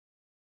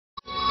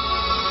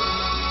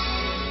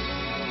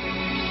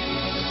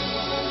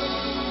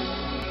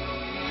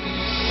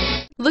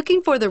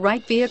Looking for the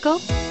right vehicle?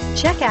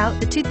 Check out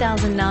the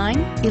 2009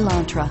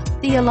 Elantra.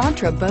 The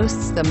Elantra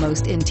boasts the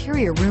most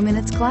interior room in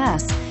its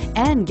class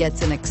and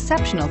gets an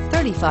exceptional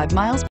 35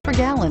 miles per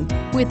gallon.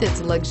 With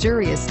its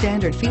luxurious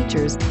standard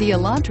features, the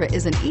Elantra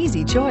is an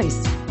easy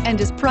choice and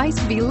is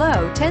priced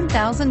below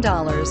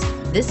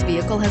 $10,000. This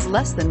vehicle has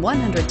less than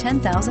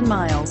 110,000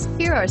 miles.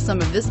 Here are some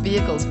of this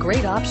vehicle's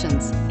great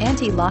options: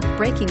 anti-lock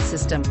braking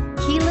system,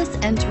 keyless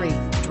entry,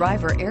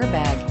 driver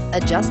airbag,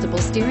 adjustable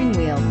steering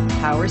wheel,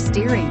 power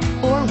steering,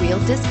 four-wheel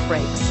disc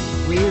brakes,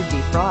 rear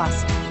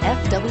defrost,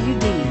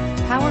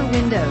 FWD, power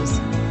windows,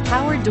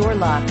 power door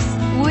locks.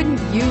 Wouldn't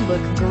you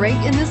look great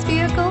in this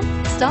vehicle?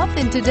 Stop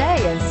in today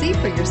and see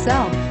for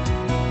yourself.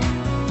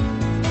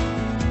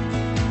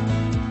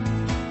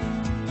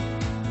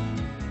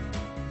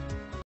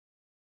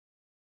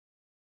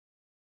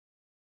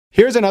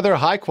 Here's another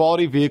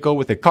high-quality vehicle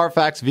with a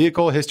Carfax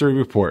Vehicle History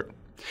Report.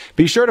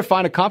 Be sure to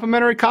find a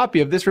complimentary copy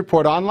of this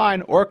report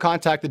online or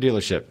contact the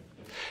dealership.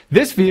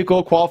 This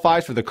vehicle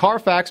qualifies for the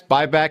Carfax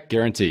Buyback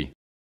Guarantee.